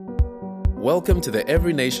Welcome to the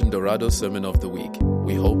Every Nation Dorado Sermon of the Week.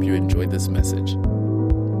 We hope you enjoyed this message.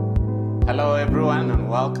 Hello everyone, and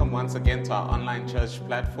welcome once again to our online church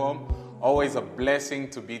platform. Always a blessing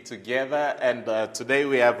to be together, and today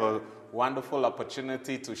we have a wonderful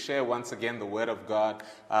opportunity to share once again the Word of God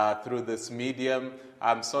through this medium.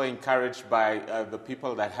 I'm so encouraged by the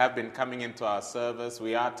people that have been coming into our service.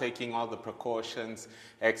 We are taking all the precautions,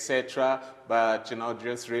 etc., but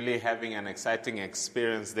just really having an exciting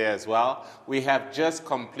experience there as well. We have just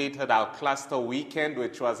completed our cluster weekend,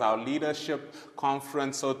 which was our leadership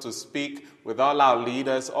conference, so to speak, with all our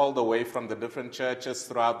leaders all the way from the different churches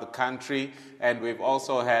throughout the country. And we've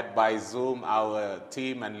also had by Zoom our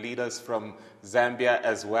team and leaders from Zambia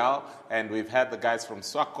as well, and we've had the guys from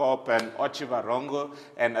Swakop and Ochivarongo,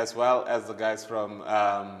 and as well as the guys from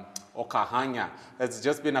Okahanya. It's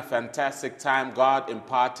just been a fantastic time, God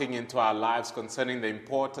imparting into our lives concerning the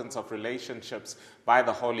importance of relationships by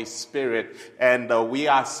the Holy Spirit, and we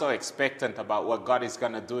are so expectant about what God is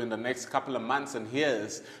going to do in the next couple of months and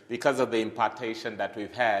years because of the impartation that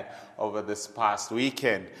we've had over this past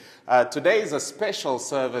weekend. Today is a special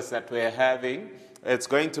service that we're having. It's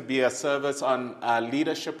going to be a service on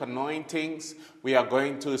leadership anointings. We are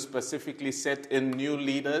going to specifically set in new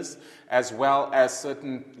leaders as well as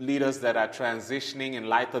certain leaders that are transitioning in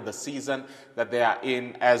light of the season that they are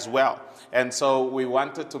in as well. And so we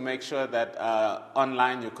wanted to make sure that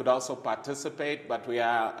online you could also participate, but we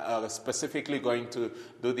are specifically going to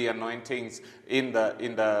do the anointings in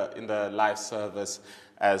the live service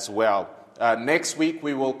as well. Next week,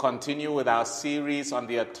 we will continue with our series on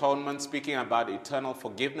the atonement, speaking about eternal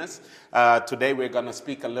forgiveness. Today, we're going to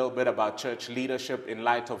speak a little bit about church leadership in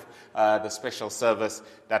light of the special service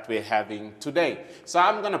that we're having today. So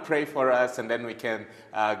I'm going to pray for us, and then we can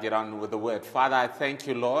get on with the word. Father, I thank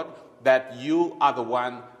you, Lord, that you are the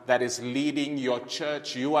one that is leading your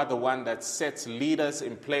church. You are the one that sets leaders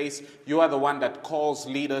in place. You are the one that calls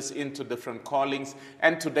leaders into different callings.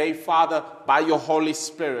 And today, Father, by your Holy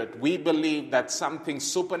Spirit, we believe that something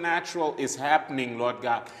supernatural is happening, Lord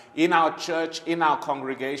God, in our church, in our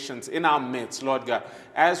congregations, in our midst, Lord God,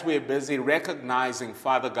 as we're busy recognizing,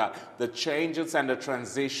 Father God, the changes and the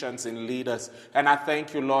transitions in leaders. And I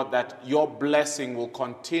thank you, Lord, that your blessing will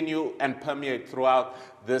continue and permeate throughout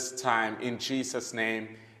this time. In Jesus' name,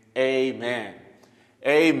 amen.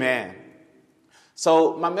 Amen.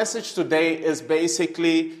 So my message today is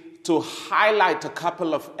basically to highlight a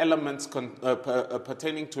couple of elements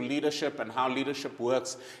pertaining to leadership and how leadership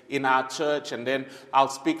works in our church, and then I'll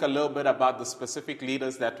speak a little bit about the specific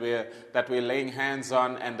leaders that we're laying hands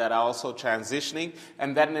on and that are also transitioning,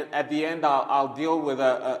 and then at the end I'll deal with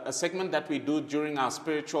a segment that we do during our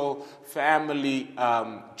spiritual family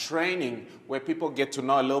training, where people get to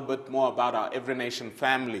know a little bit more about our Every Nation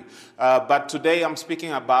family. But today I'm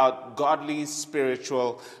speaking about godly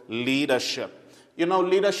spiritual leadership.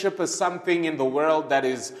 Leadership is something in the world that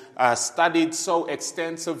is studied so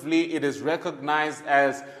extensively. It is recognized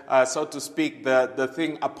as, so to speak, the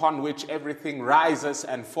thing upon which everything rises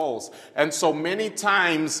and falls. And so many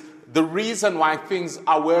times, the reason why things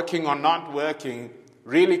are working or not working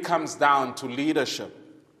really comes down to leadership.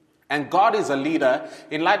 And God is a leader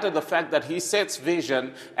in light of the fact that he sets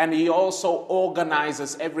vision and he also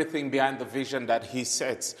organizes everything behind the vision that he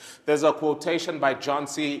sets. There's a quotation by John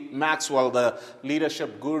C. Maxwell, the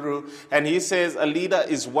leadership guru, and he says, "A leader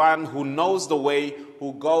is one who knows the way,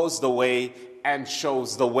 who goes the way, and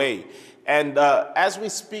shows the way." And as we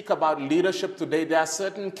speak about leadership today, there are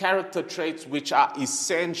certain character traits which are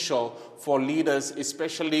essential for leaders,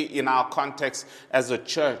 especially in our context as a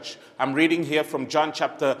church. I'm reading here from John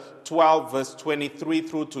chapter 12, verse 23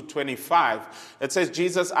 through to 25. It says,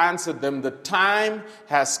 Jesus answered them, "The time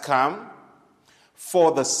has come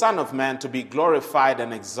for the Son of Man to be glorified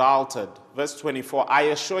and exalted." Verse 24, "I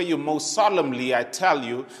assure you, most solemnly, I tell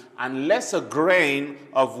you, unless a grain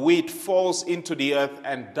of wheat falls into the earth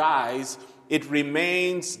and dies, it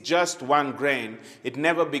remains just one grain. It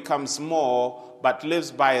never becomes more, but lives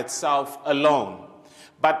by itself alone.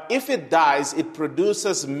 But if it dies, it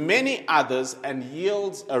produces many others and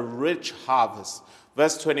yields a rich harvest."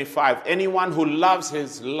 Verse 25, "Anyone who loves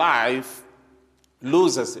his life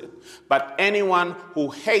loses it. But anyone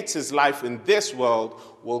who hates his life in this world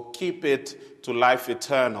will keep it to life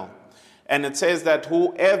eternal." And it says that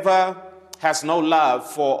whoever has no love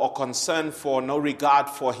for or concern for, no regard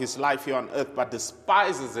for his life here on earth, but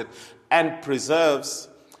despises it and preserves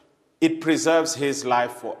his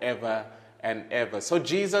life forever and ever. So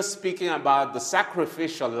Jesus speaking about the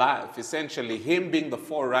sacrificial life, essentially him being the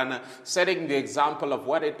forerunner, setting the example of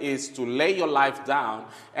what it is to lay your life down,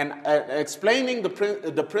 and explaining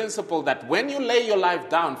the principle that when you lay your life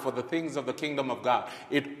down for the things of the kingdom of God,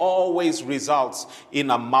 it always results in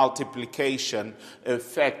a multiplication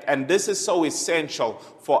effect. And this is so essential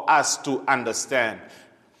for us to understand.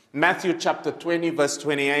 Matthew chapter 20 verse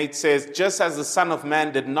 28 says, just as the Son of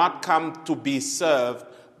Man did not come to be served,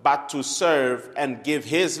 but to serve and give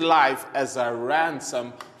his life as a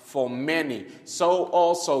ransom for many. So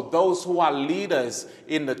also those who are leaders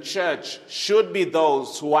in the church should be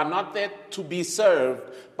those who are not there to be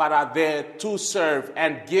served, but are there to serve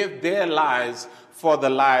and give their lives for the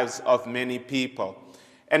lives of many people.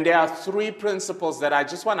 And there are three principles that I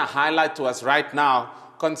just want to highlight to us right now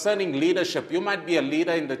concerning leadership. You might be a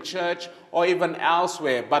leader in the church or even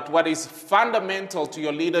elsewhere, but what is fundamental to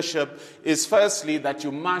your leadership is firstly that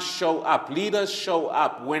you must show up. Leaders show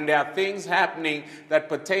up. When there are things happening that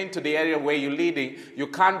pertain to the area where you're leading, you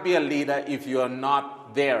can't be a leader if you're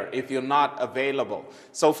not there, if you're not available.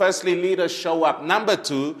 So firstly, leaders show up. Number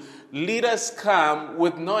two, leaders come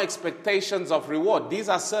with no expectations of reward. These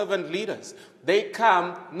are servant leaders. They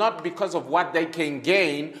come not because of what they can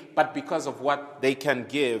gain, but because of what they can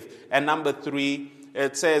give. And number three,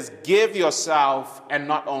 it says, give yourself and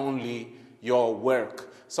not only your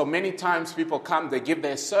work. So many times people come, they give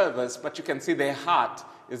their service, but you can see their heart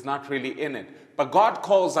is not really in it. But God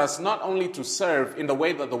calls us not only to serve in the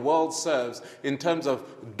way that the world serves, in terms of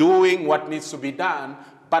doing what needs to be done,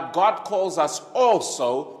 but God calls us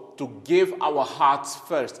also to give our hearts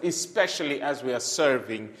first, especially as we are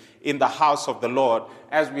serving in the house of the Lord,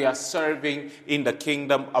 as we are serving in the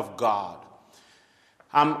kingdom of God.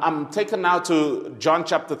 I'm taken now to John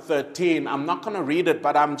chapter 13. I'm not going to read it,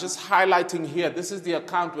 but I'm just highlighting here. This is the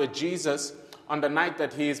account where Jesus, on the night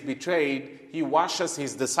that he is betrayed, he washes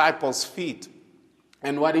his disciples' feet.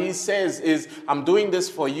 And what he says is, I'm doing this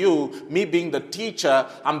for you, me being the teacher,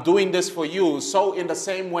 I'm doing this for you. So in the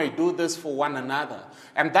same way, do this for one another.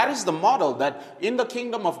 And that is the model that in the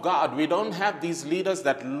kingdom of God, we don't have these leaders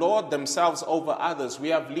that lord themselves over others. We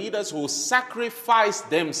have leaders who sacrifice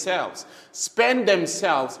themselves, spend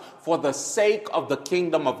themselves for the sake of the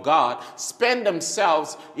kingdom of God, spend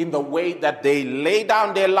themselves in the way that they lay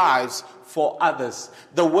down their lives for others.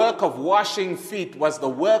 The work of washing feet was the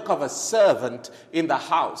work of a servant in the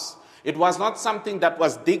house. It was not something that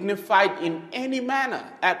was dignified in any manner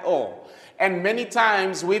at all. And many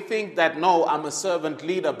times we think that, no, I'm a servant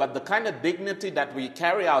leader, but the kind of dignity that we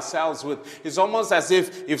carry ourselves with is almost as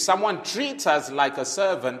if someone treats us like a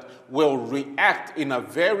servant, we'll react in a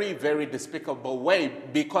very, very despicable way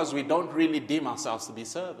because we don't really deem ourselves to be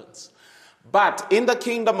servants. But in the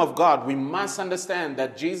kingdom of God, we must understand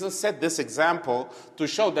that Jesus set this example to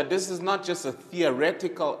show that this is not just a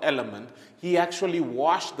theoretical element. He actually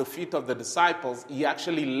washed the feet of the disciples. He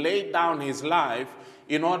actually laid down his life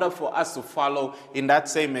in order for us to follow in that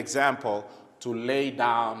same example, to lay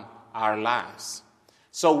down our lives.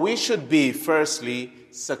 So we should be, firstly,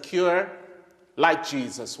 secure like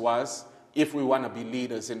Jesus was, if we want to be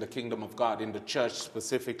leaders in the kingdom of God, in the church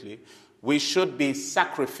specifically. We should be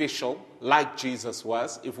sacrificial like Jesus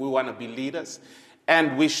was, if we want to be leaders.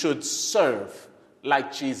 And we should serve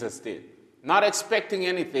like Jesus did, not expecting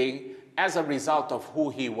anything as a result of who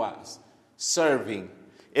he was, serving.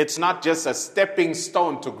 It's not just a stepping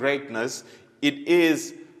stone to greatness. It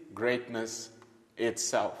is greatness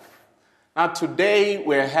itself. Now today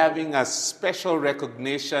we're having a special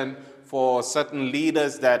recognition for certain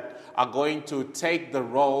leaders that are going to take the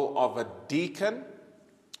role of a deacon.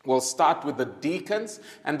 We'll start with the deacons.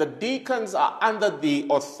 And the deacons are under the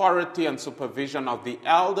authority and supervision of the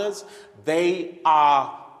elders. They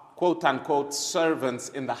are quote-unquote servants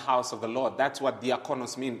in the house of the Lord. That's what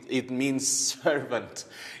diakonos means. It means servant.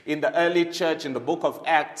 In the early church, in the book of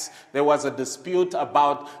Acts, there was a dispute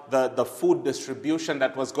about the food distribution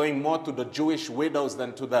that was going more to the Jewish widows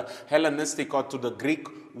than to the Hellenistic or to the Greek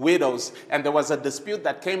widows. And there was a dispute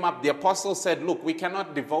that came up. The apostles said, look, we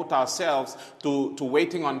cannot devote ourselves to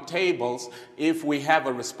waiting on tables if we have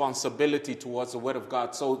a responsibility towards the word of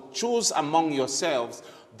God. So choose among yourselves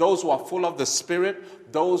those who are full of the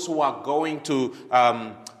Spirit, those who are going to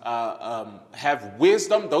have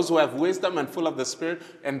wisdom, those who have wisdom and full of the Spirit,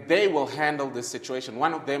 and they will handle this situation.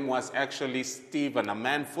 One of them was actually Stephen, a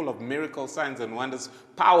man full of miracles, signs, and wonders,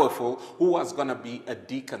 powerful, who was going to be a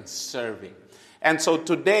deacon serving. And so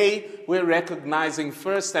today we're recognizing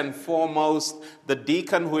first and foremost the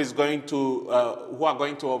deacon who are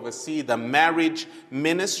going to oversee the marriage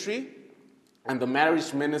ministry. And the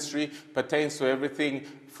marriage ministry pertains to everything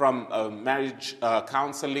from marriage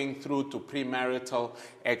counseling through to premarital,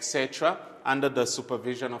 etc., under the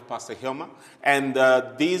supervision of Pastor Hilma. And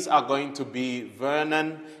these are going to be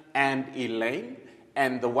Vernon and Elaine.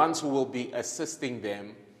 And the ones who will be assisting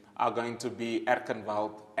them are going to be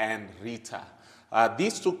Erkenwald and Rita.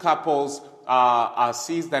 These two couples are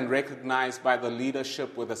seized and recognized by the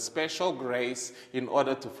leadership with a special grace in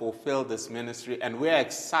order to fulfill this ministry. And we're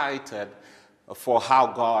excited for how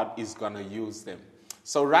God is going to use them.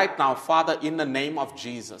 So right now, Father, in the name of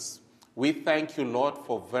Jesus, we thank you, Lord,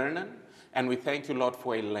 for Vernon, and we thank you, Lord,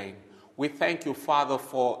 for Elaine. We thank you, Father,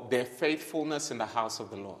 for their faithfulness in the house of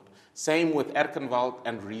the Lord. Same with Erkenwald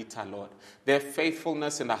and Rita, Lord. Their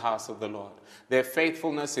faithfulness in the house of the Lord. Their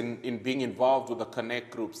faithfulness in being involved with the connect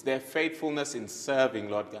groups. Their faithfulness in serving,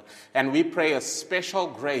 Lord God. And we pray a special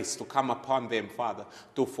grace to come upon them, Father,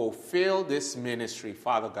 to fulfill this ministry,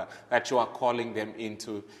 Father God, that you are calling them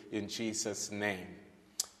into in Jesus' name.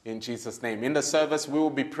 In Jesus' name. In the service, we will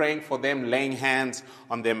be praying for them, laying hands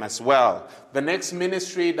on them as well. The next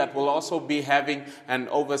ministry that will also be having an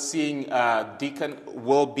overseeing deacon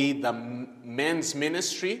will be the men's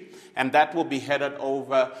ministry, and that will be headed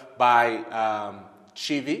over by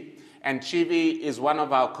Chivi. And Chivi is one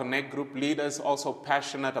of our Connect Group leaders, also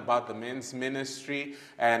passionate about the men's ministry.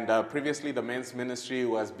 And previously, the men's ministry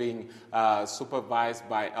was being supervised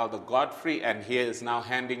by Elder Godfrey, and he is now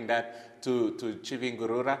handing that to Chivi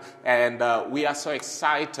Ngurura. And we are so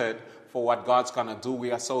excited for what God's going to do.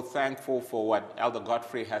 We are so thankful for what Elder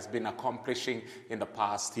Godfrey has been accomplishing in the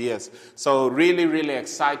past years. So really, really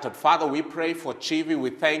excited. Father, we pray for Chivi.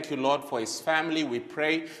 We thank you, Lord, for his family. We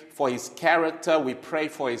pray for his character. We pray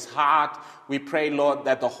for his heart. We pray, Lord,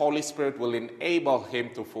 that the Holy Spirit will enable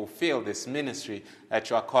him to fulfill this ministry that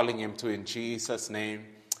you are calling him to in Jesus' name.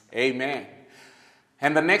 Amen.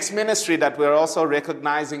 And the next ministry that we're also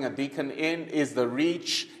recognizing a deacon in is the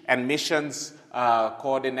Reach and Missions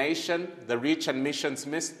coordination, the Reach and Missions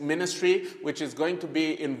Ministry, which is going to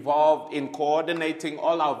be involved in coordinating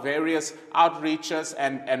all our various outreaches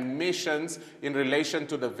and missions in relation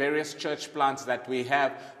to the various church plants that we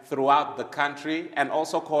have throughout the country, and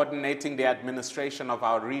also coordinating the administration of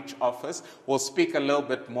our Reach office. We'll speak a little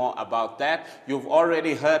bit more about that. You've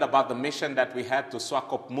already heard about the mission that we had to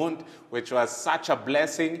Swakopmund, which was such a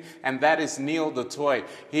blessing, and that is Neil du Toit.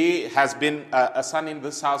 He has been a son in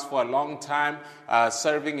this house for a long time,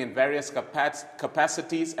 serving in various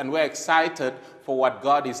capacities, and we're excited for what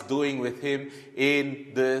God is doing with him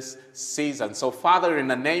in this season. So, Father, in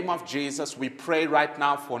the name of Jesus, we pray right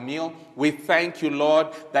now for Neil. We thank you, Lord,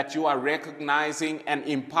 that you are recognizing and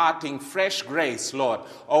imparting fresh grace, Lord,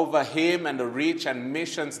 over him and the Reach and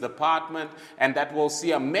Missions Department, and that we'll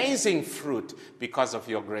see amazing fruit because of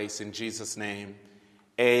your grace. In Jesus' name,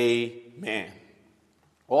 amen.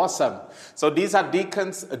 Awesome. So these are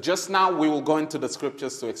deacons. Just now we will go into the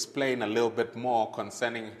scriptures to explain a little bit more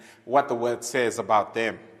concerning what the word says about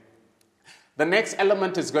them. The next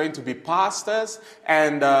element is going to be pastors,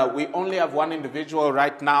 and we only have one individual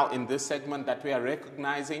right now in this segment that we are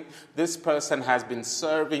recognizing. This person has been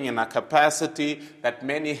serving in a capacity that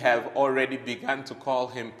many have already begun to call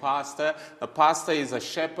him pastor. The pastor is a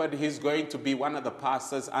shepherd. He's going to be one of the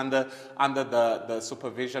pastors under the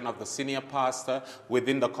supervision of the senior pastor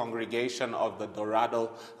within the congregation of the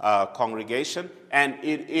Dorado congregation. And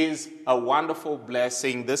it is a wonderful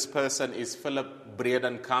blessing. This person is Philip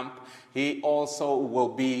Bredenkamp. He also will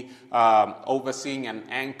be overseeing and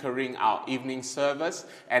anchoring our evening service,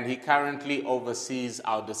 and he currently oversees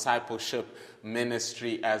our discipleship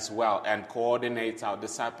ministry as well and coordinates our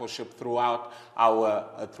discipleship throughout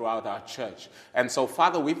our church. And so,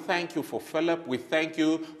 Father, we thank you for Philip. We thank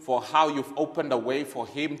you for how you've opened a way for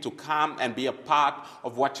him to come and be a part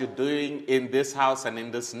of what you're doing in this house and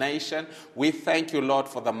in this nation. We thank you, Lord,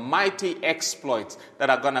 for the mighty exploits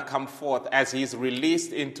that are going to come forth as he's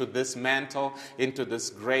released into this mantle, into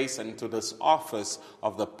this grace, and into this office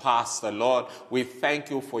of the pastor. Lord, we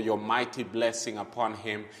thank you for your mighty blessing upon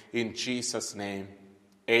him in Jesus' name.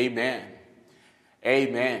 Amen.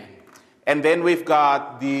 Amen. And then we've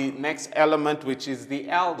got the next element, which is the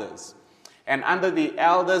elders. And under the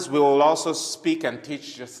elders, we will also speak and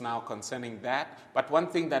teach just now concerning that. But one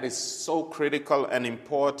thing that is so critical and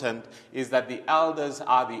important is that the elders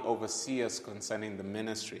are the overseers concerning the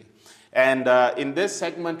ministry. And in this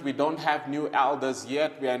segment, we don't have new elders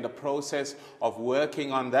yet. We are in the process of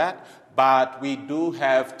working on that. But we do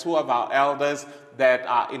have two of our elders that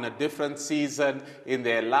are in a different season in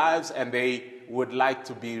their lives, and they would like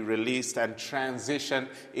to be released and transition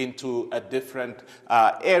into a different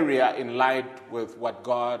area in light with what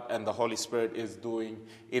God and the Holy Spirit is doing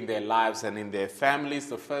in their lives and in their families.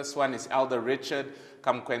 The first one is Elder Richard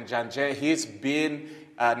Kamkwenjanje. He's been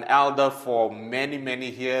an elder for many, many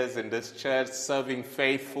years in this church, serving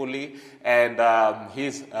faithfully, and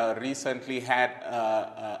he's recently had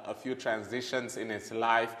a few transitions in his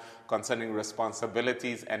life concerning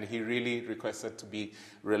responsibilities, and he really requested to be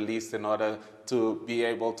released in order to be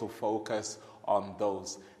able to focus on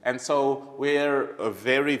those. And so we're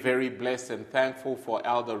very, very blessed and thankful for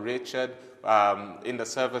Elder Richard. In the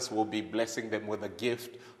service, we'll be blessing them with a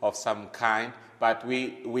gift of some kind. But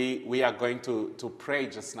we are going to pray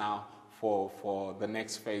just now for the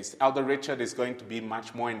next phase. Elder Richard is going to be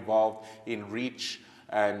much more involved in reach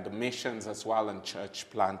and missions as well, and church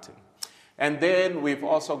planting. And then we've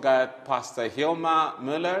also got Pastor Hilma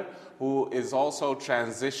Müller, who is also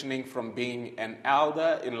transitioning from being an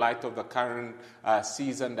elder in light of the current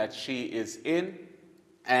season that she is in.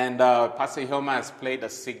 And Pastor Hilma has played a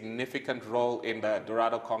significant role in the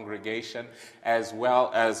Dorado congregation, as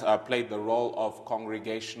well as played the role of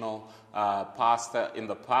congregational pastor in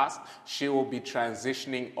the past. She will be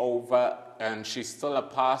transitioning over, and she's still a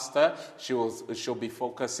pastor. She'll be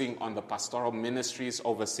focusing on the pastoral ministries,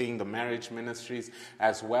 overseeing the marriage ministries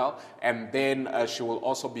as well. And then she will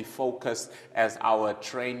also be focused as our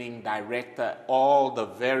training director, all the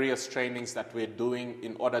various trainings that we're doing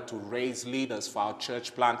in order to raise leaders for our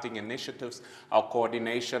church planting initiatives, our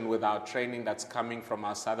coordination with our training that's coming from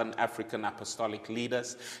our Southern African apostolic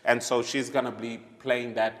leaders. And so she's going to be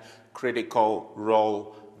playing that critical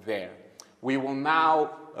role there. We will now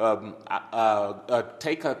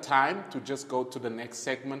take a time to just go to the next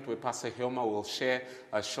segment where Pastor Hilma will share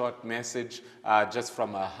a short message just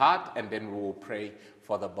from her heart, and then we will pray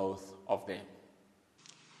for the both of them.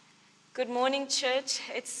 Good morning, church.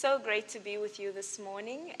 It's so great to be with you this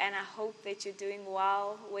morning, and I hope that you're doing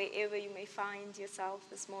well wherever you may find yourself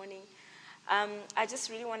this morning. I just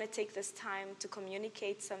really want to take this time to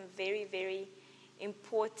communicate some very, very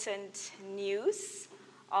important news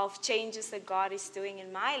of changes that God is doing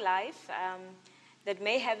in my life that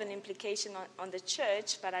may have an implication on the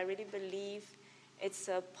church, but I really believe it's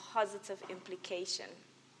a positive implication.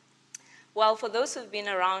 Well, for those who've been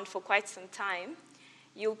around for quite some time,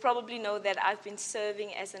 you'll probably know that I've been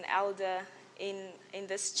serving as an elder in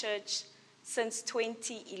this church since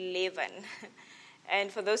 2011.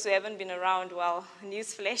 And for those who haven't been around, well,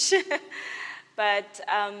 newsflash. But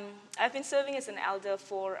I've been serving as an elder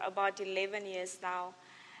for about 11 years now.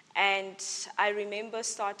 And I remember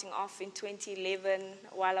starting off in 2011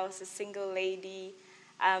 while I was a single lady,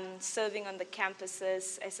 serving on the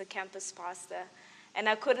campuses as a campus pastor. And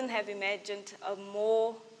I couldn't have imagined a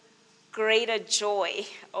more greater joy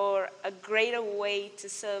or a greater way to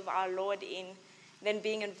serve our Lord in than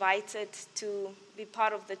being invited to be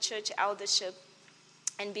part of the church eldership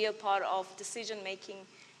and be a part of decision-making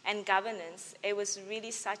and governance. It was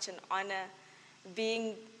really such an honor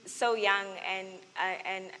being so young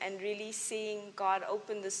and really seeing God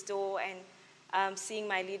open this door and seeing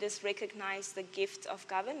my leaders recognize the gift of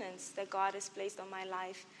governance that God has placed on my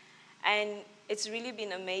life. And it's really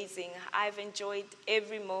been amazing. I've enjoyed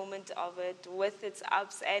every moment of it with its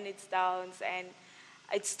ups and its downs, and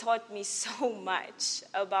it's taught me so much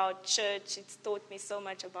about church. It's taught me so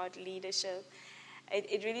much about leadership.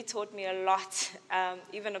 It really taught me a lot,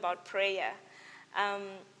 even about prayer.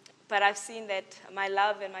 But I've seen that my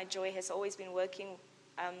love and my joy has always been working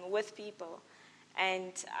with people,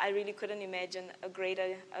 and I really couldn't imagine a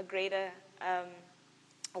greater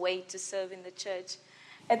way to serve in the church.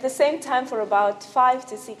 At the same time, for about 5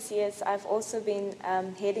 to 6 years, I've also been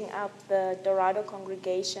heading up the Dorado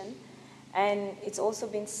congregation, and it's also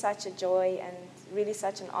been such a joy and really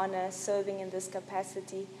such an honor serving in this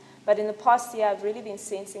capacity. But in the past year, I've really been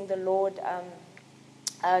sensing the Lord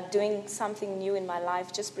doing something new in my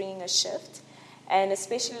life, just bringing a shift. And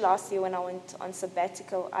especially last year when I went on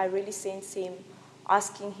sabbatical, I really sensed Him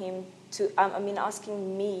asking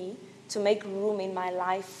me to make room in my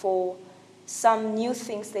life for some new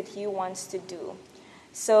things that He wants to do.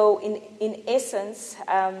 So in essence,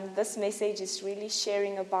 this message is really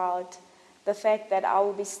sharing about the fact that I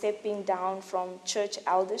will be stepping down from church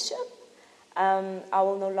eldership. I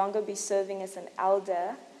will no longer be serving as an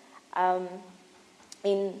elder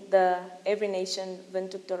in the Every Nation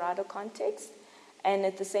Windhoek Dorado context. And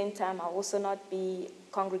at the same time, I'll also not be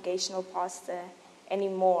congregational pastor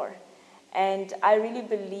anymore. And I really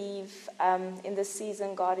believe in this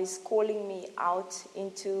season, God is calling me out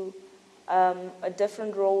into a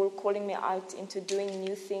different role, calling me out into doing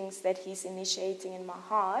new things that He's initiating in my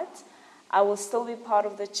heart. I will still be part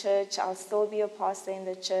of the church. I'll still be a pastor in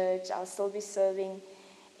the church. I'll still be serving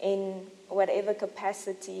in whatever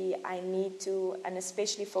capacity I need to, and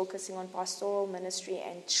especially focusing on pastoral ministry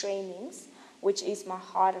and trainings, which is my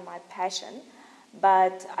heart and my passion.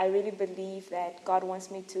 But I really believe that God wants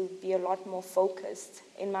me to be a lot more focused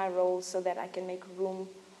in my role so that I can make room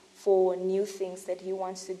for new things that He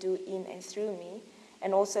wants to do in and through me,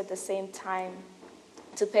 and also at the same time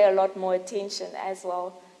to pay a lot more attention as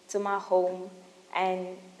well to my home and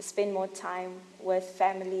spend more time with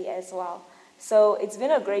family as well. So it's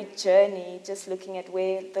been a great journey just looking at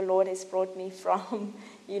where the Lord has brought me from,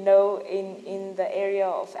 in the area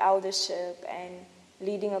of eldership and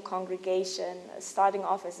leading a congregation, starting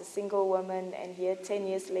off as a single woman, and here 10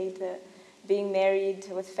 years later being married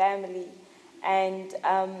with family. And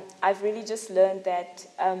I've really just learned that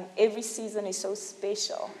every season is so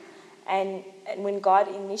special. And when God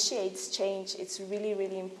initiates change, it's really,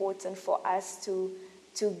 really important for us to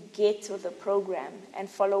get with the program and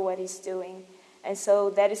follow what He's doing. And so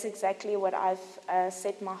that is exactly what I've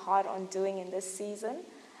set my heart on doing in this season.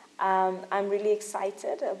 I'm really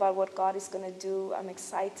excited about what God is going to do. I'm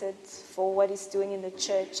excited for what He's doing in the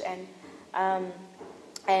church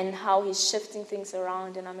and how He's shifting things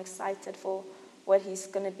around. And I'm excited for what He's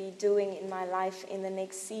going to be doing in my life in the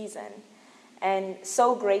next season. And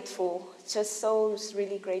so grateful, just so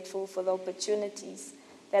really grateful for the opportunities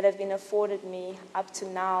that have been afforded me up to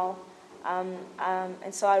now.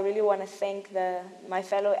 And so I really want to thank my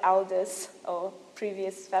fellow elders, or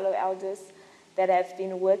previous fellow elders, that have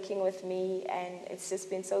been working with me, and it's just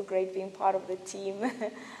been so great being part of the team.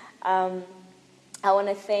 I want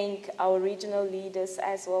to thank our regional leaders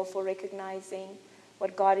as well for recognizing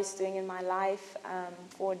what God is doing in my life,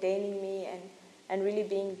 for ordaining me and really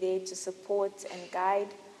being there to support and guide.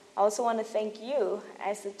 I also want to thank you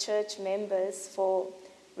as the church members for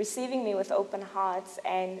receiving me with open hearts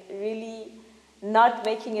and really not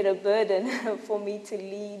making it a burden for me to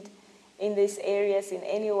lead in these areas in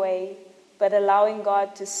any way, but allowing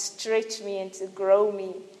God to stretch me and to grow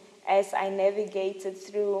me as I navigated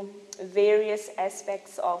through various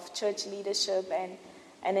aspects of church leadership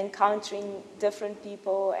and encountering different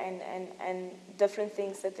people and different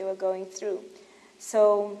things that they were going through.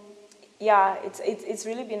 So, yeah, it's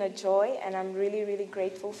really been a joy, and I'm really, really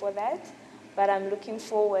grateful for that. But I'm looking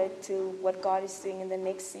forward to what God is doing in the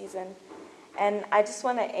next season. And I just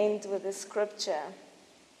want to end with a scripture,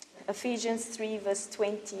 Ephesians 3 verse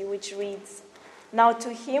 20, which reads, "Now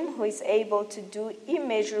to Him who is able to do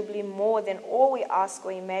immeasurably more than all we ask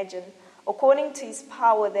or imagine, according to His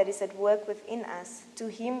power that is at work within us, to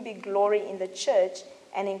Him be glory in the church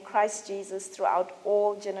and in Christ Jesus throughout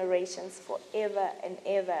all generations, forever and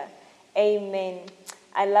ever. Amen."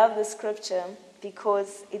 I love the scripture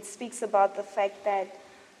because it speaks about the fact that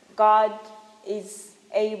God is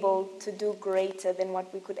able to do greater than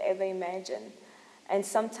what we could ever imagine. And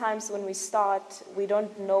sometimes when we start, we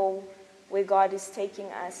don't know where God is taking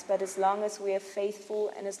us, but as long as we are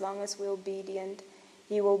faithful and as long as we're obedient,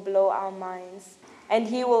 He will blow our minds. And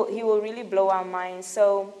He will really blow our minds.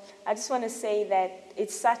 So I just want to say that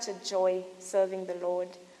it's such a joy serving the Lord.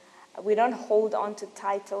 We don't hold on to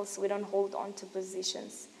titles. We don't hold on to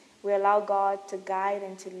positions. We allow God to guide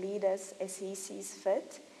and to lead us as He sees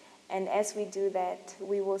fit. And as we do that,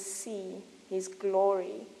 we will see His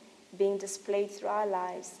glory being displayed through our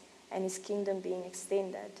lives and His kingdom being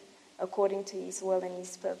extended according to His will and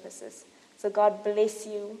His purposes. So God bless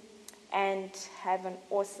you and have an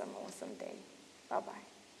awesome, awesome day. Bye-bye.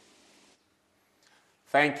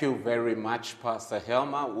 Thank you very much, Pastor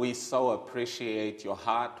Helma. We so appreciate your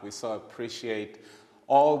heart. We so appreciate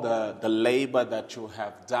all the labor that you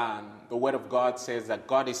have done. The Word of God says that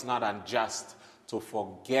God is not unjust to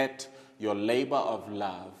forget your labor of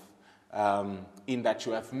love, in that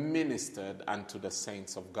you have ministered unto the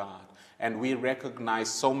saints of God. And we recognize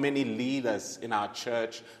so many leaders in our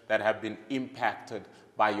church that have been impacted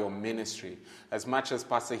by your ministry. As much as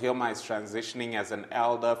Pastor Hilma is transitioning as an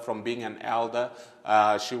elder, from being an elder,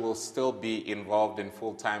 she will still be involved in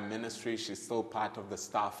full-time ministry. She's still part of the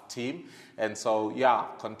staff team. And so,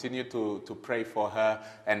 continue to pray for her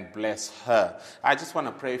and bless her. I just want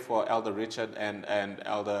to pray for Elder Richard and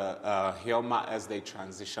Elder Hilma as they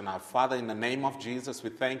transition. Our Father, in the name of Jesus,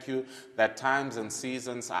 we thank you that times and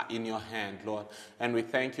seasons are in your hand, Lord. And we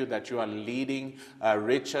thank you that you are leading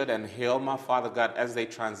Richard and Hilma, Father God, as they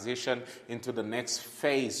transition into the next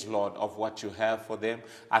phase, Lord, of what you have for them.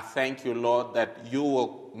 I thank you, Lord, that you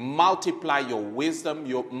will multiply your wisdom,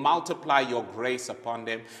 you multiply your grace upon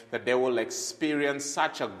them, that they will experience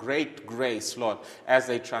such a great grace, Lord, as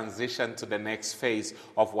they transition to the next phase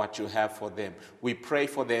of what you have for them. We pray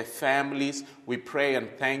for their families. We pray and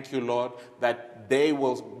thank you, Lord, that they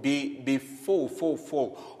will be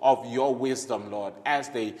full of your wisdom, Lord, as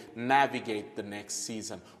they navigate the next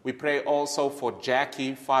season. We pray also for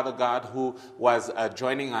Jackie, Father God, who was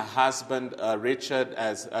joining her husband, Richard,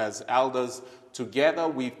 as elders. Together,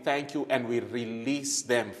 we thank you and we release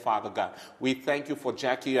them, Father God. We thank you for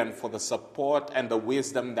Jackie and for the support and the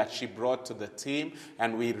wisdom that she brought to the team,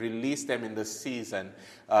 and we release them in this season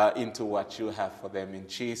into what you have for them. In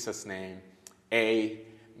Jesus' name,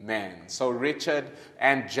 amen. So Richard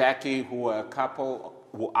and Jackie, who are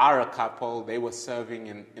a couple, they were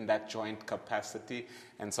serving in that joint capacity,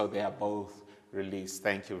 and so they are both released.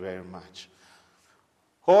 Thank you very much.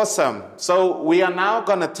 Awesome. So we are now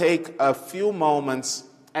going to take a few moments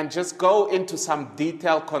and just go into some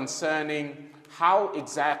detail concerning how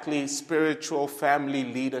exactly spiritual family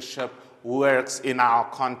leadership works in our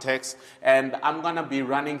context. And I'm going to be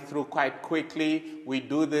running through quite quickly. We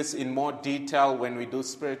do this in more detail when we do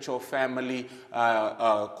spiritual family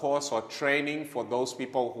course or training for those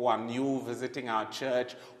people who are new visiting our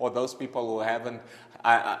church or those people who haven't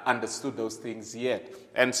understood those things yet.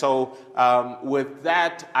 And so with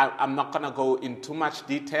that, I'm not going to go in too much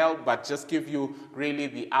detail, but just give you really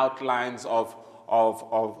the outlines of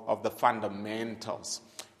the fundamentals.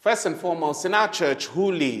 First and foremost, in our church,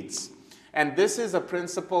 who leads? And this is a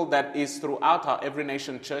principle that is throughout our Every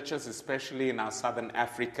Nation churches, especially in our Southern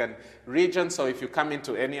African region. So if you come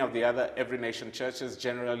into any of the other Every Nation churches,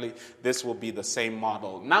 generally this will be the same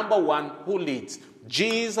model. Number one, who leads?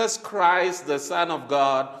 Jesus Christ, the Son of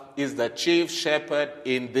God, is the chief shepherd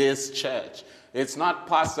in this church. It's not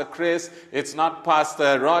Pastor Chris, it's not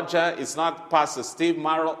Pastor Roger, it's not Pastor Steve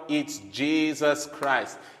Marrow, it's Jesus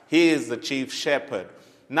Christ. He is the chief shepherd.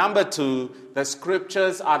 Number two, the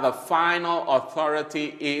scriptures are the final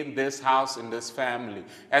authority in this house, in this family.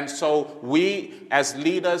 And so we, as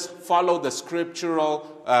leaders, follow the scriptural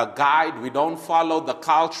guide. We don't follow the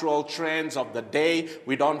cultural trends of the day.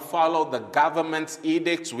 We don't follow the government's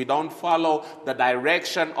edicts. We don't follow the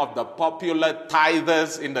direction of the popular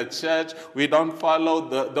tithers in the church. We don't follow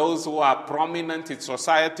those who are prominent in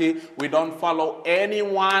society. We don't follow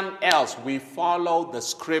anyone else. We follow the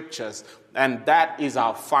scriptures. And that is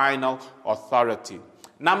our final authority.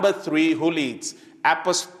 Number three, who leads?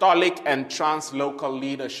 Apostolic and translocal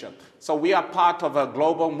leadership. So we are part of a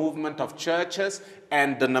global movement of churches,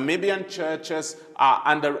 and the Namibian churches are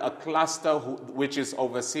under a cluster which is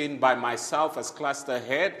overseen by myself as cluster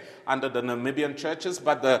head under the Namibian churches.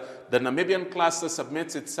 But the Namibian cluster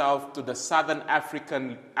submits itself to the Southern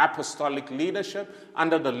African apostolic leadership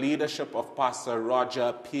under the leadership of Pastor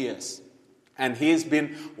Roger Pierce. And he's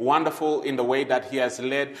been wonderful in the way that he has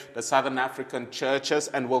led the Southern African churches,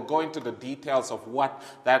 and we'll go into the details of what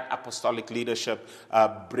that apostolic leadership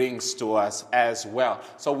brings to us as well.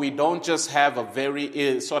 So we don't just have a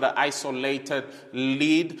very sort of isolated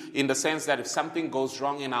lead in the sense that if something goes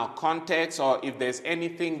wrong in our context or if there's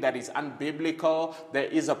anything that is unbiblical, there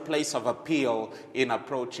is a place of appeal in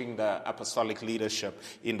approaching the apostolic leadership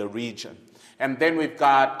in the region. And then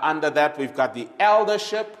under that, we've got the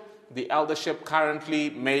eldership. The eldership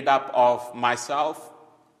currently made up of myself,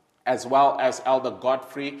 as well as Elder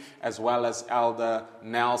Godfrey, as well as Elder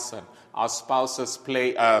Nelson. Our spouses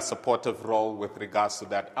play a supportive role with regards to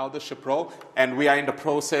that eldership role, and we are in the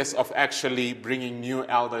process of actually bringing new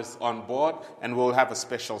elders on board, and we'll have a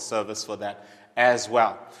special service for that as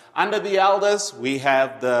well. Under the elders, we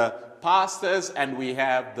have the pastors and we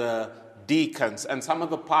have the deacons, and some of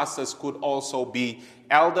the pastors could also be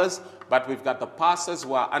elders, but we've got the pastors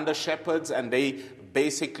who are under shepherds, and they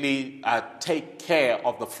basically take care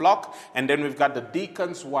of the flock. And then we've got the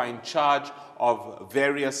deacons who are in charge of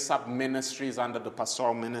various sub-ministries under the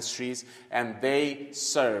pastoral ministries, and they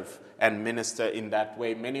serve and minister in that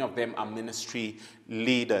way. Many of them are ministry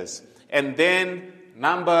leaders. And then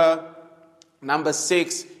number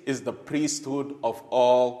 6 is the priesthood of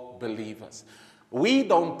all believers. We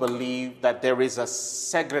don't believe that there is a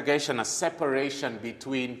segregation, a separation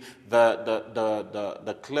between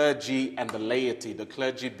the clergy and the laity, the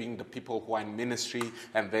clergy being the people who are in ministry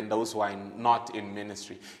and then those who are not in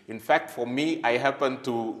ministry. In fact, for me, I happen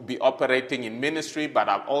to be operating in ministry, but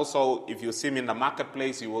I'm also, if you see me in the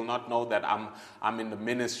marketplace, you will not know that I'm in the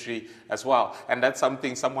ministry as well. And that's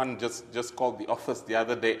something someone just called the office the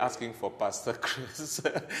other day asking for Pastor Chris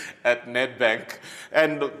at Nedbank.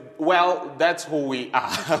 And, well, that's who who we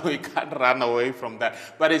are. We can't run away from that.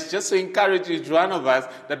 But it's just to encourage each one of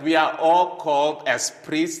us that we are all called as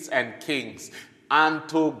priests and kings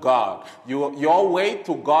unto God. Your way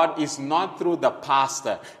to God is not through the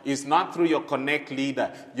pastor, is not through your connect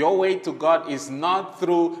leader. Your way to God is not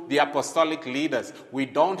through the apostolic leaders. We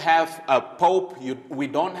don't have a pope, we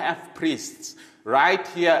don't have priests. Right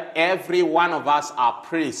here, every one of us are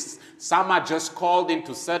priests. Some are just called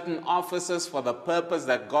into certain offices for the purpose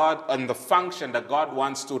that God and the function that God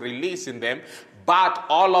wants to release in them, but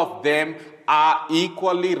all of them are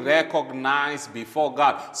equally recognized before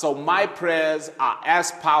God. So my prayers are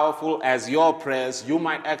as powerful as your prayers. You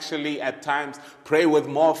might actually at times pray with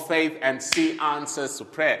more faith and see answers to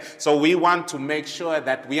prayer. So we want to make sure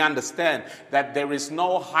that we understand that there is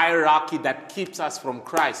no hierarchy that keeps us from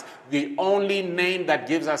Christ. The only name that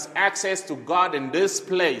gives us access to God in this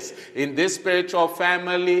place, in this spiritual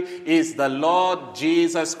family, is the Lord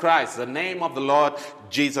Jesus Christ. The name of the Lord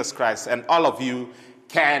Jesus Christ. And all of you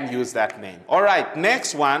can use that name. All right,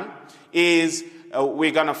 next one is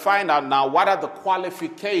we're going to find out now what are the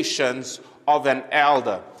qualifications of an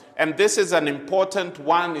elder. And this is an important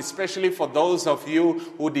one, especially for those of you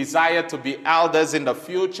who desire to be elders in the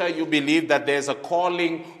future. You believe that there's a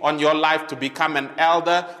calling on your life to become an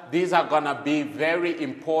elder. These are going to be very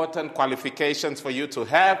important qualifications for you to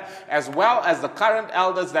have, as well as the current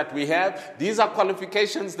elders that we have. These are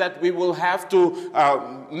qualifications that we will have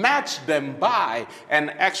to match them by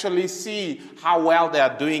and actually see how well they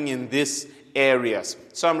are doing in these areas.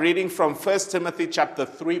 So I'm reading from 1 Timothy chapter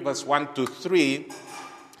 3, verse 1 to 3.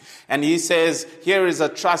 And he says, here is a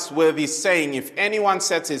trustworthy saying, if anyone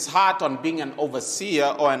sets his heart on being an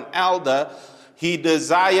overseer or an elder, he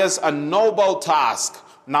desires a noble task.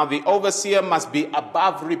 Now the overseer must be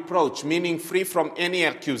above reproach, meaning free from any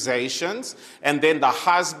accusations, and then the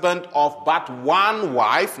husband of but one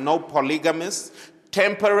wife, no polygamist,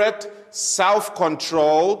 temperate,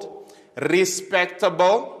 self-controlled,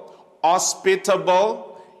 respectable,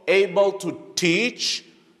 hospitable, able to teach,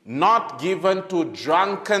 not given to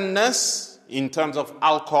drunkenness in terms of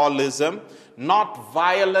alcoholism, not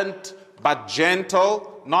violent but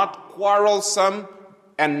gentle, not quarrelsome,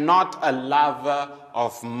 and not a lover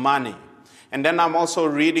of money. And then I'm also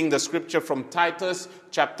reading the scripture from Titus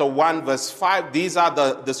chapter 1 verse 5. These are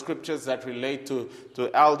the scriptures that relate to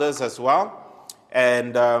elders as well.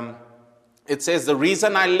 And it says, the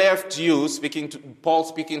reason I left you, Paul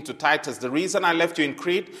speaking to Titus, the reason I left you in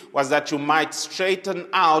Crete was that you might straighten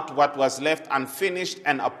out what was left unfinished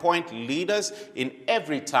and appoint leaders in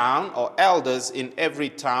every town, or elders in every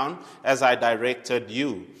town, as I directed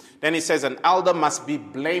you. Then he says, an elder must be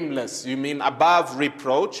blameless. You mean above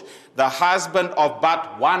reproach, the husband of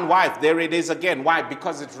but one wife. There it is again. Why?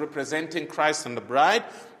 Because it's representing Christ and the bride.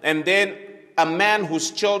 And then a man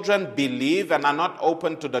whose children believe and are not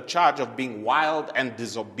open to the charge of being wild and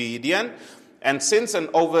disobedient. And since an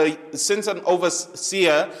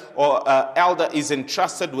overseer or elder is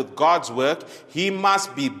entrusted with God's work, he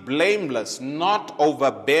must be blameless, not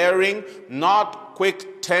overbearing, not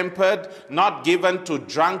quick-tempered, not given to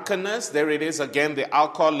drunkenness. There it is again, the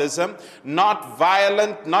alcoholism. Not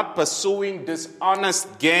violent, not pursuing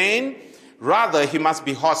dishonest gain. Rather, he must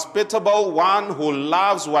be hospitable, one who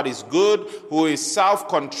loves what is good, who is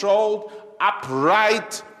self-controlled,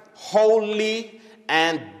 upright, holy,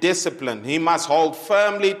 and disciplined. He must hold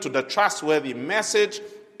firmly to the trustworthy message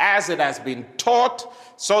as it has been taught,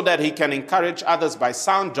 so that he can encourage others by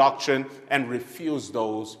sound doctrine and refute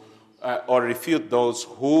those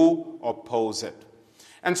who oppose it.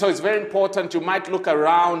 And so it's very important. You might look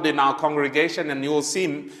around in our congregation and you will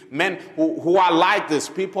see men who are like this,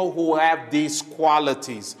 people who have these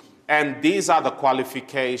qualities. And these are the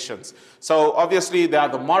qualifications. So obviously there are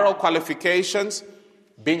the moral qualifications,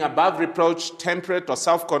 being above reproach, temperate or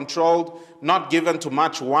self-controlled, not given to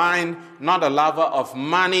much wine, not a lover of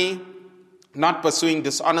money, not pursuing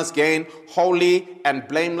dishonest gain, holy and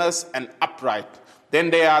blameless and upright.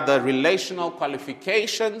 Then there are the relational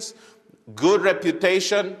qualifications, good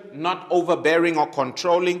reputation, not overbearing or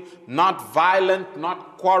controlling, not violent,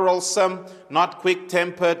 not quarrelsome, not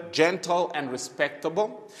quick-tempered, gentle and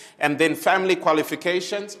respectable. And then family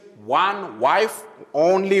qualifications, one wife,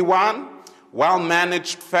 only one,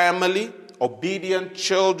 well-managed family, obedient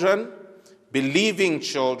children, believing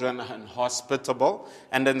children, and hospitable.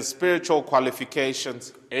 And then spiritual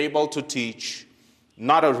qualifications, able to teach,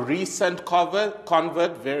 not a recent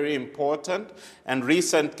convert, very important. And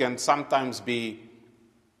recent can sometimes be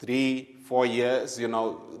 3-4 years. You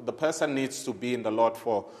know, the person needs to be in the Lord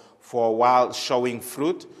for a while, showing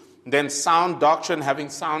fruit. Then sound doctrine, having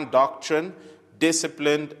sound doctrine,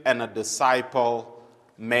 disciplined, and a disciple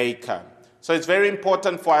maker. So it's very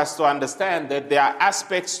important for us to understand that there are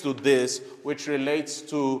aspects to this which relates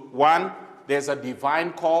to, one, there's a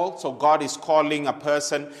divine call. So God is calling a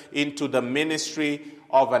person into the ministry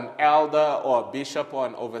of an elder or a bishop or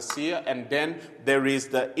an overseer. And then there is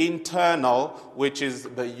the internal, which is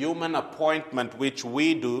the human appointment which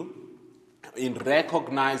we do in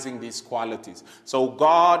recognizing these qualities. So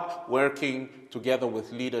God working together with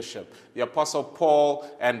leadership. The Apostle Paul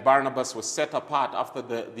and Barnabas were set apart after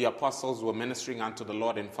the apostles were ministering unto the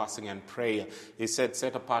Lord in fasting and prayer. He said,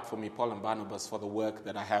 set apart for me Paul and Barnabas for the work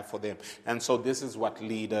that I have for them. And so this is what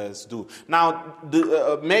leaders do. Now,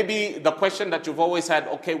 maybe the question that you've always had,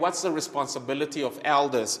 okay, what's the responsibility of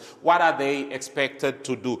elders? What are they expected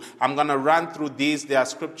to do? I'm going to run through these. There are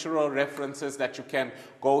scriptural references that you can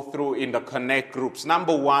go through in the Connect groups.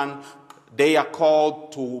 Number one, they are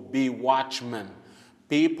called to be watchmen.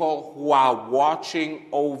 People who are watching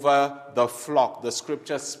over the flock. The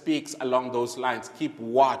scripture speaks along those lines. Keep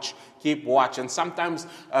watch. And sometimes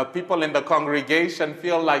people in the congregation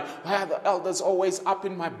feel like, why are the elders always up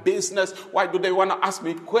in my business? Why do they want to ask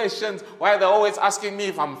me questions? Why are they always asking me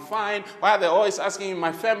if I'm fine? Why are they always asking if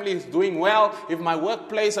my family is doing well? If my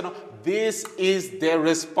workplace? This is their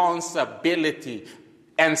responsibility.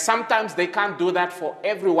 And sometimes they can't do that for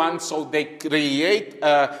everyone, so they create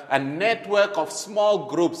a network of small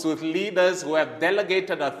groups with leaders who have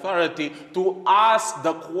delegated authority to ask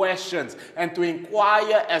the questions and to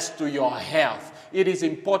inquire as to your health. It is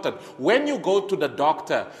important. When you go to the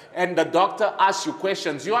doctor and the doctor asks you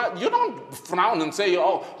questions, you don't frown and say,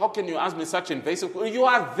 oh, how can you ask me such invasive questions? You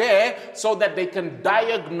are there so that they can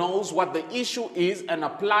diagnose what the issue is and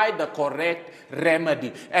apply the correct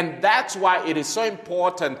remedy. And that's why it is so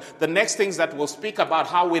important. The next things that we'll speak about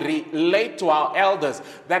how we relate to our elders,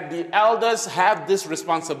 that the elders have this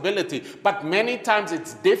responsibility, but many times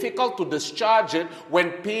it's difficult to discharge it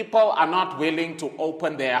when people are not willing to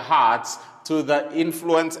open their hearts to the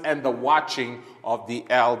influence and the watching of the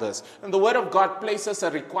elders. And the Word of God places a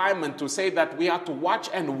requirement to say that we are to watch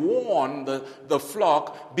and warn the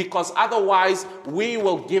flock, because otherwise we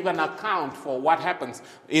will give an account for what happens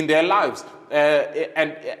in their lives.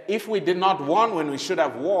 And if we did not warn when we should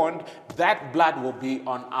have warned, that blood will be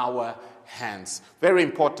on our hands. Very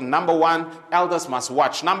important. Number one, elders must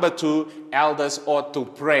watch. Number two, elders ought to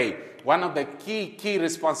pray. One of the key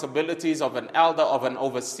responsibilities of an elder, of an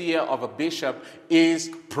overseer, of a bishop is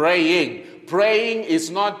praying. Praying is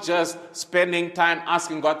not just spending time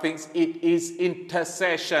asking God things. It is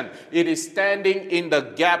intercession. It is standing in the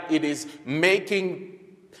gap. It is making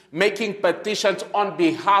petitions on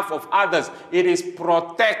behalf of others. It is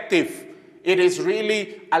protective. It is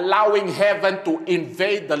really allowing heaven to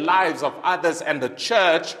invade the lives of others and the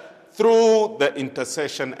church through the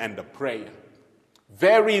intercession and the prayer.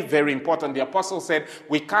 Very, very important. The apostle said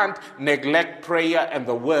we can't neglect prayer and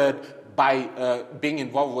the word by being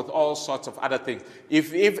involved with all sorts of other things.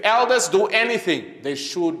 If elders do anything, they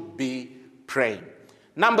should be praying.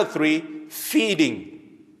 Number three, feeding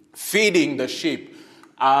the sheep.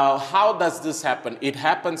 How does this happen? It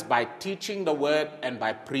happens by teaching the word and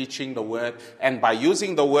by preaching the word and by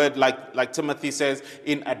using the word, like Timothy says,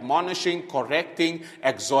 in admonishing, correcting,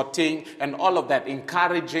 exhorting, and all of that,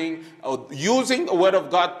 encouraging, using the word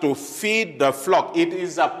of God to feed the flock. It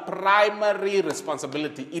is a primary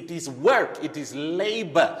responsibility. It is work. It is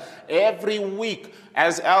labor. Every week,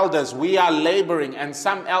 as elders, we are laboring, and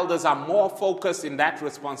some elders are more focused in that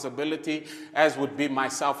responsibility, as would be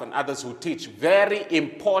myself and others who teach. Very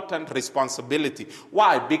important responsibility.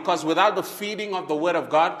 Why? Because without the feeding of the Word of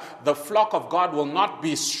God, the flock of God will not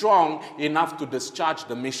be strong enough to discharge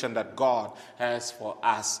the mission that God has for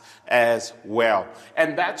us as well.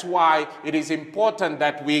 And that's why it is important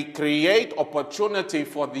that we create opportunity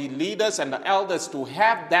for the leaders and the elders to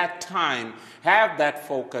have that time, have that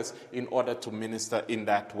focus in order to minister in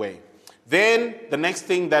that way. Then the next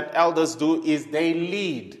thing that elders do is they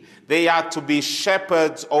lead. They are to be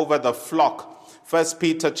shepherds over the flock. 1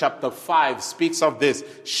 Peter chapter 5 speaks of this.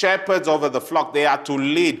 Shepherds over the flock. They are to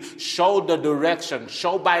lead, show the direction,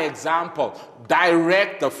 show by example,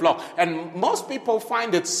 direct the flock. And most people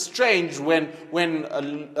find it strange when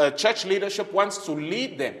a church leadership wants to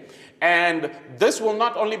lead them. And this will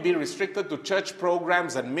not only be restricted to church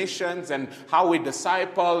programs and missions and how we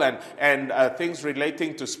disciple and things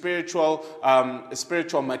relating to spiritual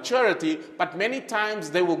maturity, but many times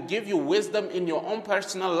they will give you wisdom in your own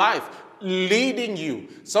personal life, leading you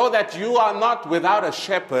so that you are not without a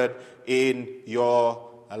shepherd in your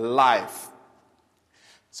life.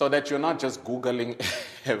 So that you're not just Googling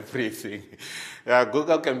everything.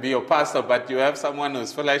 Google can be your pastor, but you have someone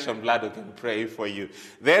who's flesh and blood who can pray for you.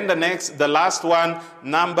 Then the last one,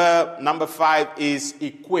 number 5 is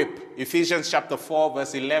equip. Ephesians chapter 4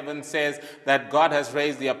 verse 11 says that God has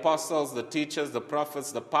raised the apostles, the teachers, the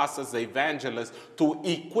prophets, the pastors, the evangelists to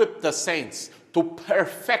equip the saints, to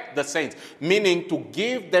perfect the saints, meaning to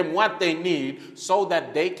give them what they need so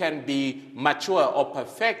that they can be mature or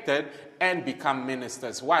perfected and become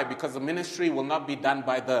ministers. Why? Because the ministry will not be done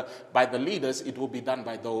by the leaders, it will be done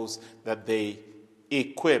by those that they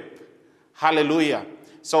equip. Hallelujah.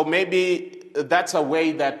 So maybe that's a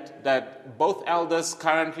way that both elders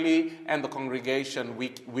currently and the congregation,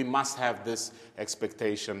 we must have this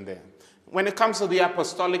expectation there. When it comes to the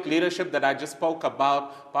apostolic leadership that I just spoke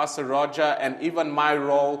about, Pastor Roger, and even my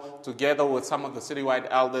role together with some of the citywide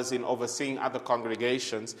elders in overseeing other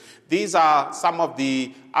congregations, these are some of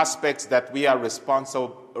the aspects that we are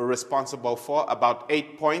responsible for, about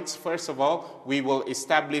 8 points. First of all, we will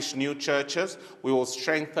establish new churches. We will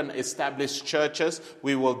strengthen established churches.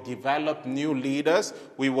 We will develop new leaders.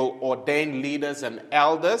 We will ordain leaders and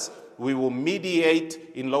elders. We will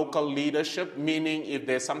mediate in local leadership, meaning if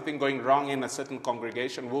there's something going wrong in a certain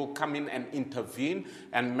congregation, we'll come in and intervene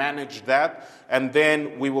and manage that. And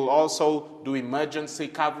then we will also do emergency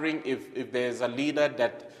covering if there's a leader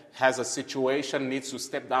that has a situation, needs to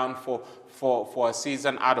step down for a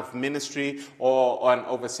season out of ministry or an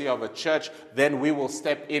overseer of a church, then we will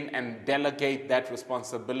step in and delegate that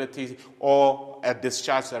responsibility or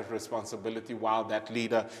discharge that responsibility while that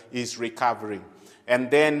leader is recovering. And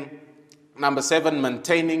then number 7,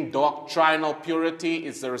 maintaining doctrinal purity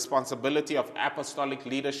is the responsibility of apostolic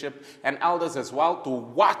leadership and elders as well, to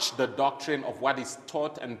watch the doctrine of what is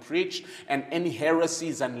taught and preached, and any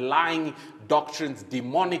heresies and lying doctrines,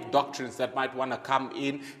 demonic doctrines that might want to come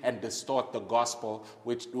in and distort the gospel,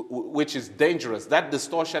 which is dangerous. That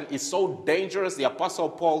distortion is so dangerous, the Apostle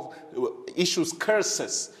Paul issues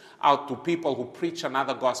curses out to people who preach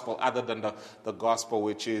another gospel other than the gospel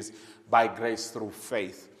which is by grace through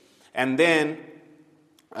faith. And then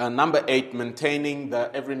number 8, maintaining the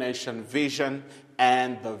Every Nation vision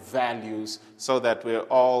and the values so that we're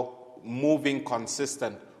all moving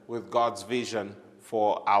consistent with God's vision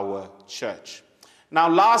for our church. Now,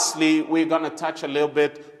 lastly, we're going to touch a little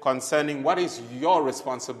bit concerning what is your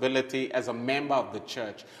responsibility as a member of the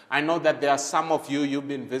church. I know that there are some of you've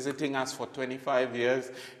been visiting us for 25 years.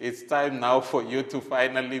 It's time now for you to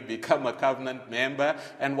finally become a covenant member.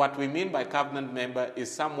 And what we mean by covenant member is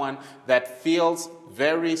someone that feels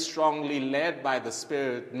very strongly led by the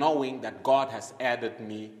Spirit, knowing that God has added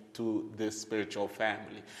me to this spiritual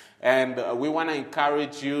family. And we want to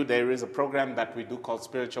encourage you. There is a program that we do called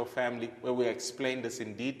Spiritual Family where we explain this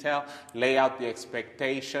in detail, lay out the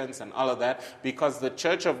expectations and all of that, because the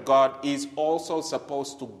Church of God is also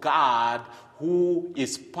supposed to guard who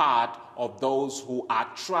is part of those who are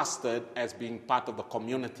trusted as being part of the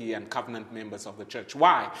community and covenant members of the church.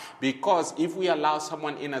 Why? Because if we allow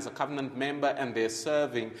someone in as a covenant member and they're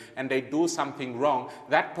serving and they do something wrong,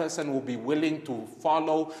 that person will be willing to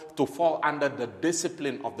fall under the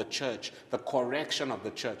discipline of the church, the correction of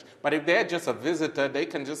the church. But if they're just a visitor, they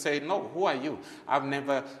can just say, no, who are you? I've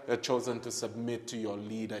never chosen to submit to your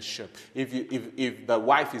leadership. If the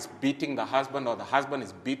wife is beating the husband or the husband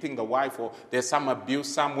is beating the wife or there's some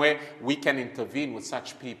abuse somewhere, we can intervene with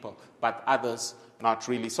such people, but others not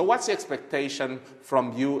really. So what's the expectation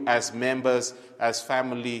from you as members, as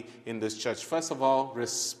family in this church? First of all,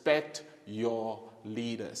 respect your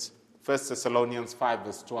leaders. 1 Thessalonians 5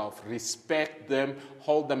 verse 12, respect them,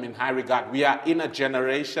 hold them in high regard. We are in a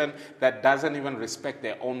generation that doesn't even respect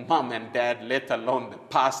their own mom and dad, let alone the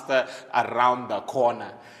pastor around the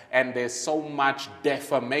corner. And there's so much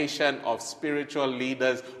defamation of spiritual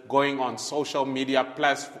leaders going on social media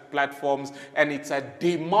platforms, and it's a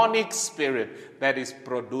demonic spirit that is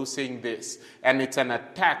producing this. And it's an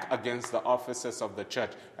attack against the officers of the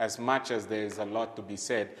church, as much as there is a lot to be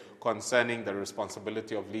said concerning the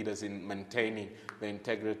responsibility of leaders in maintaining the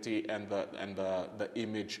integrity and the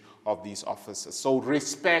image of these officers. So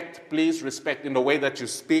respect, please respect in the way that you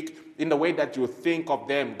speak, in the way that you think of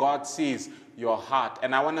them. God sees your heart.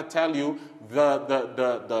 And I want to tell you,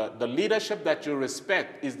 the leadership that you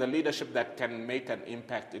respect is the leadership that can make an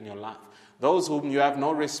impact in your life. Those whom you have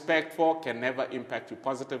no respect for can never impact you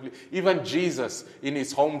positively. Even Jesus, in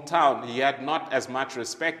his hometown, he had not as much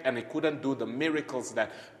respect, and he couldn't do the miracles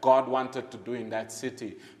that God wanted to do in that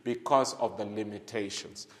city because of the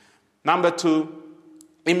limitations. Number 2,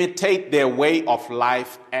 imitate their way of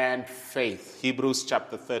life and faith. Hebrews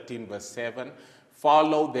chapter 13, verse 7.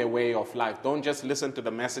 Follow their way of life. Don't just listen to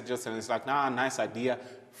the messages and it's like, nice idea.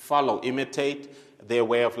 Follow, imitate. their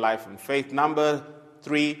way of life and faith. Number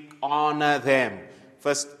 3, honor them.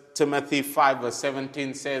 1 Timothy 5 verse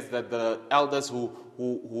 17 says that the elders who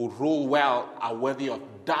rule well are worthy of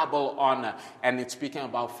double honor. And it's speaking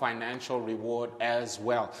about financial reward as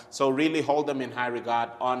well. So really hold them in high regard,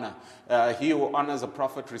 honor. He who honors a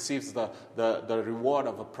prophet receives the reward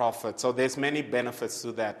of a prophet. So there's many benefits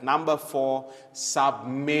to that. Number 4,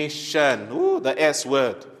 submission. Ooh, the S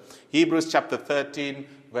word. Hebrews chapter 13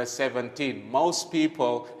 verse 17. Most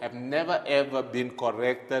people have never ever been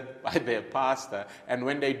corrected by their pastor. And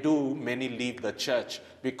when they do, many leave the church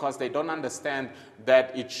because they don't understand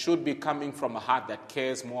that it should be coming from a heart that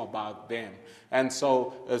cares more about them. And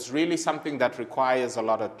so it's really something that requires a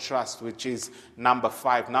lot of trust, which is number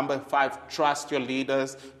 5. Number 5, trust your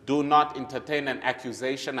leaders. Do not entertain an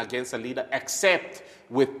accusation against a leader except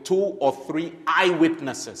with 2 or 3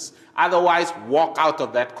 eyewitnesses. Otherwise, walk out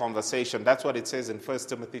of that conversation. That's what it says in 1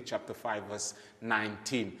 Timothy chapter 5, verse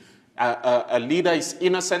 19. A leader is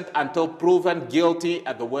innocent until proven guilty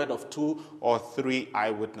at the word of 2 or 3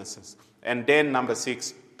 eyewitnesses. And then number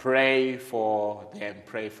 6, pray for them,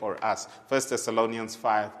 pray for us. 1 Thessalonians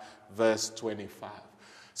 5, verse 25.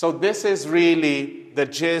 So this is really the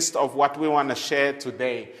gist of what we want to share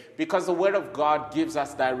today, because the Word of God gives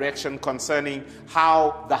us direction concerning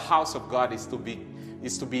how the house of God is to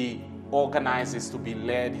be organized, is to be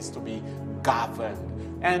led, is to be governed.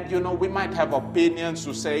 And, we might have opinions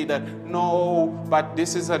to say that, no, but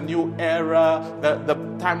this is a new era. The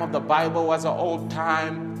time of the Bible was an old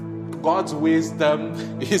time. God's wisdom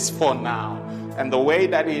is for now. And the way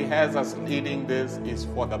that He has us leading this is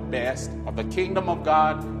for the best of the kingdom of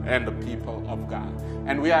God and the people of God.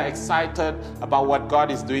 And we are excited about what God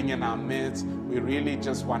is doing in our midst. We really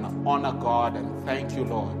just want to honor God and thank you,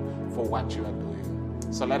 Lord, for what you are doing.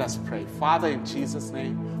 So let us pray. Father, in Jesus'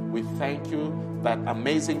 name, we thank you that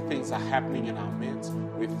amazing things are happening in our midst.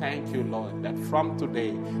 We thank you, Lord, that from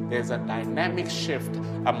today, there's a dynamic shift,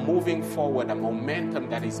 a moving forward, a momentum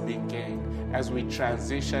that is being gained as we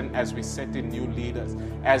transition, as we set in new leaders,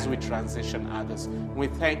 as we transition others. We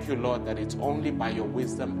thank you, Lord, that it's only by your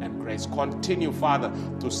wisdom and grace. Continue, Father,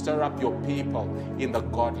 to stir up your people in the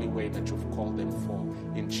godly way that you've called them for.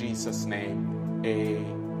 In Jesus' name,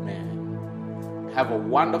 amen. Have a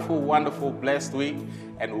wonderful, wonderful, blessed week,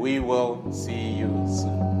 and we will see you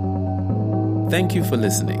soon. Thank you for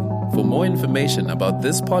listening. For more information about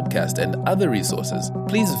this podcast and other resources,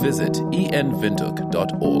 please visit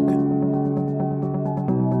enwindhoek.org.